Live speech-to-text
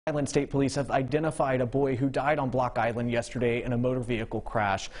Island State Police have identified a boy who died on Block Island yesterday in a motor vehicle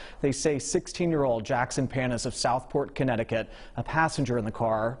crash. They say 16-year-old Jackson Panus of Southport, Connecticut, a passenger in the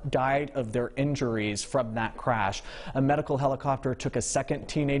car, died of their injuries from that crash. A medical helicopter took a second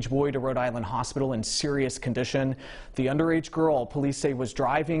teenage boy to Rhode Island Hospital in serious condition. The underage girl, police say, was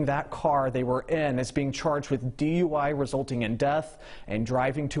driving that car they were in, is being charged with DUI resulting in death and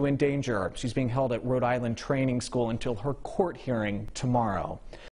driving to endanger. She's being held at Rhode Island Training School until her court hearing tomorrow.